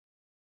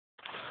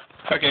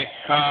Okay,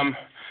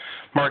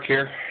 Mark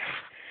here.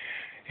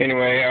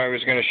 Anyway, I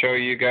was going to show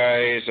you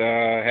guys,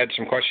 had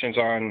some questions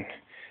on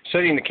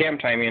setting the cam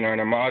timing on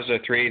a Mazda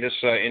 3. This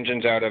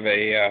engine's out of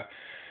a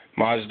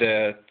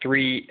Mazda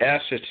 3S.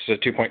 It's a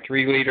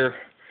 2.3 liter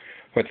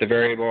with the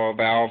variable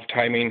valve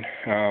timing.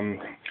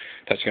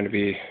 That's going to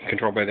be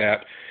controlled by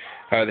that.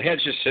 The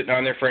head's just sitting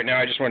on there for right now.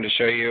 I just wanted to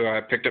show you. I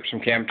picked up some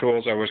cam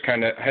tools. I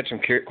had some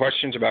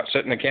questions about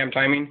setting the cam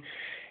timing,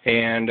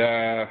 and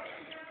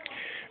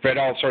read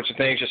all sorts of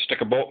things. Just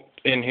stick a bolt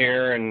in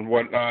here and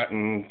whatnot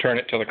and turn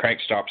it till the crank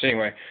stops.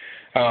 Anyway,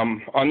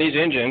 on these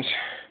engines,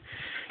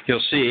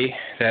 you'll see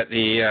that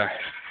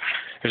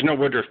there's no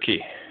woodruff key.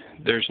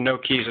 There's no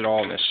keys at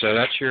all in this. So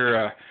that's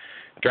your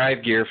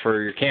drive gear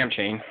for your cam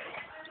chain.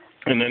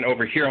 And then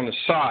over here on the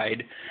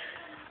side,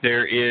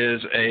 there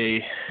is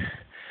a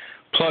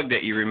plug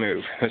that you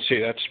remove. Let's see,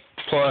 that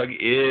plug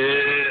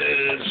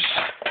is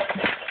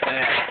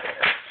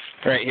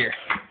right here.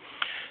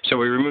 So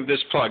we remove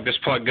this plug. This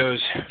plug goes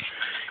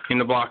in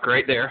the block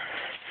right there.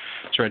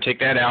 So we're going to take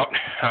that out.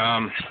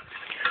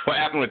 What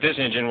happened with this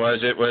engine was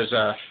it was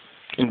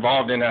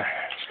involved in a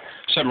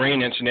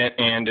submarine incident,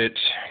 and it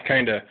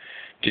kind of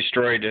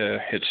destroyed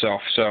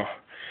itself. So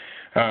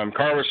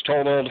car was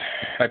totaled.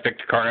 I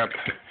picked the car up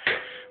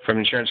from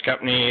an insurance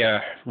company.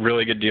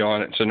 Really good deal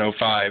on it. It's an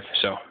 05.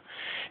 So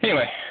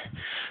anyway,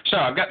 so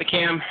I've got the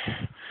cam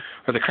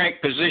or the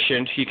crank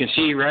positioned. You can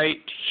see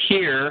right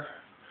here,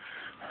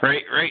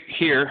 right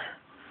here,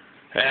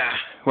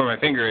 where my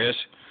finger is,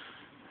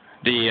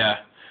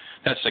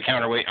 that's the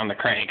counterweight on the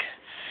crank.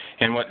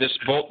 And what this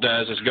bolt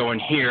does is go in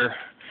here,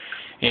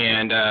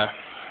 and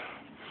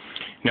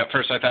at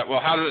first I thought,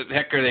 well, how the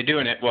heck are they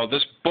doing it? Well,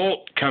 this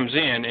bolt comes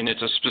in, and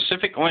it's a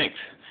specific length,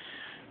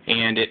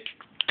 and it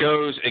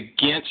goes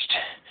against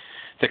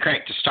the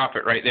crank to stop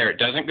it right there. It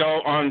doesn't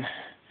go on,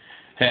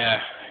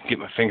 get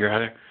my finger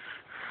out of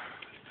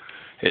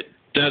there. It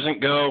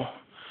doesn't go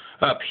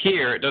up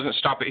here. It doesn't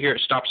stop it here.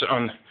 It stops it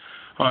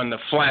on the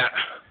flat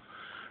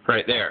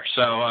right there.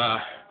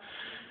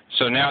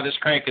 So now this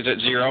crank is at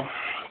 0.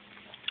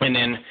 And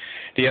then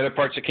the other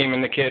parts that came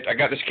in the kit, I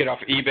got this kit off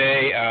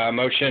eBay,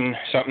 Motion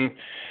something.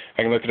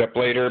 I can look it up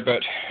later,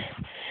 but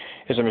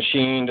it's a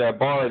machined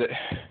bar that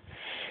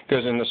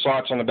goes in the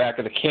slots on the back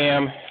of the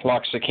cam,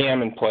 locks the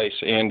cam in place.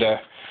 And to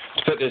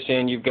put this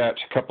in, you've got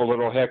a couple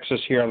little hexes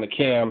here on the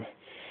cam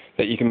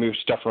that you can move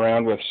stuff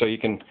around with, so you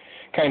can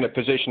kind of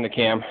position the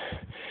cam.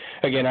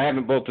 Again, I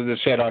haven't bolted this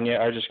head on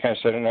yet. I just kind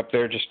of set it up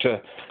there just to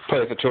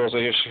play with the tools.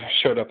 They just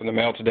showed up in the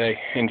mail today.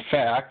 In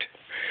fact,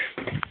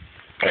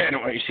 I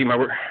don't want you to see my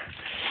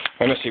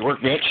messy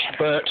workbench,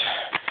 but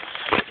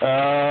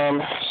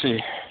let's see.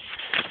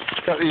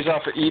 Got these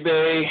off of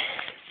eBay.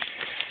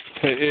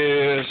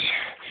 It is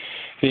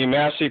the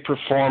Massey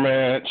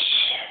Performance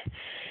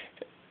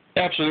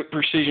Absolute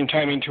Precision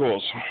Timing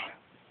Tools.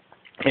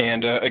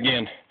 And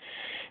again,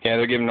 yeah,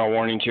 they're giving no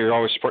warnings here.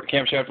 Always support the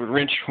camshaft with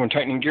wrench when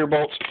tightening gear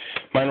bolts.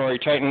 Mine were already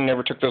tightened,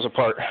 never took those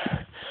apart.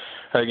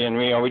 Again,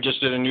 we just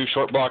did a new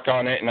short block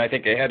on it, and I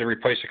think they had to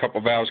replace a couple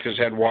valves because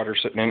it had water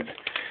sitting in it.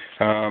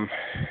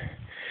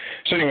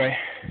 So anyway,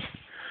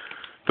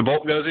 the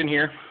bolt goes in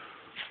here,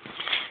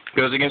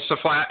 goes against the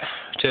flat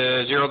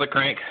to zero the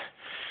crank.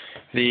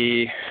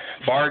 The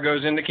bar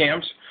goes into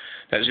cams,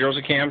 that zeros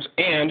the cams,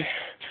 and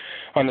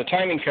on the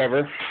timing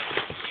cover,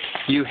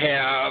 you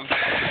have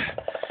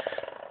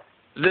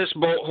this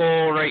bolt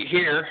hole right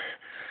here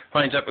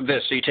lines up with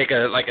this. So you take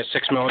like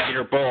a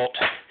 6mm bolt,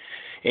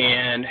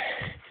 and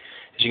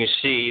as you can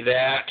see,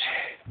 that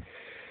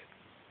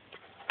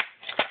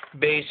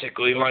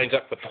basically lines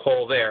up with the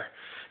hole there.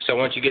 So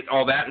once you get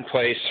all that in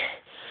place,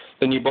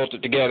 then you bolt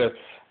it together.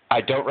 I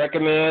don't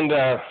recommend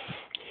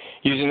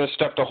using this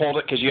stuff to hold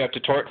it, because you have to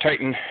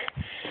tighten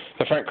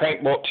the front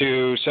crank bolt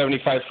to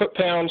 75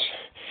 foot-pounds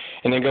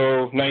and then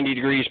go 90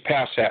 degrees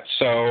past that.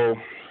 So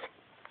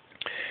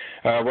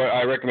what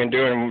I recommend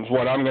doing,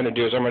 what I'm going to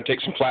do, is I'm going to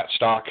take some flat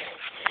stock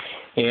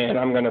and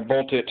I'm going to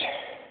bolt it.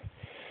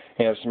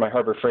 Yeah, this is my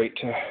Harbor Freight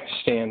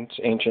stand. It's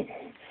ancient.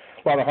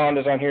 A lot of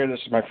Hondas on here. This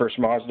is my first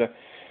Mazda.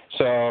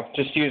 So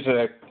just use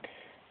a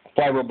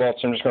flywheel bolts.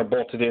 I'm just going to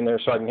bolt it in there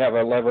so I can have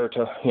a lever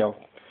to,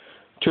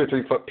 2 or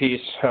 3 foot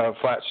piece of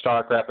flat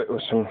stock, wrap it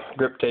with some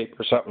grip tape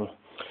or something.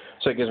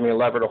 So it gives me a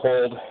lever to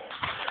hold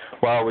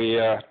while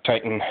we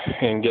tighten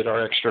and get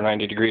our extra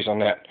 90 degrees on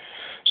that.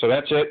 So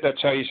that's it.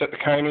 That's how you set the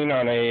timing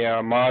on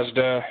a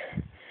Mazda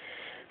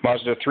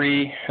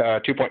 3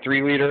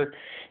 2.3 liter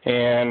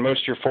and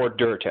most of your Ford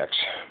Duratecs.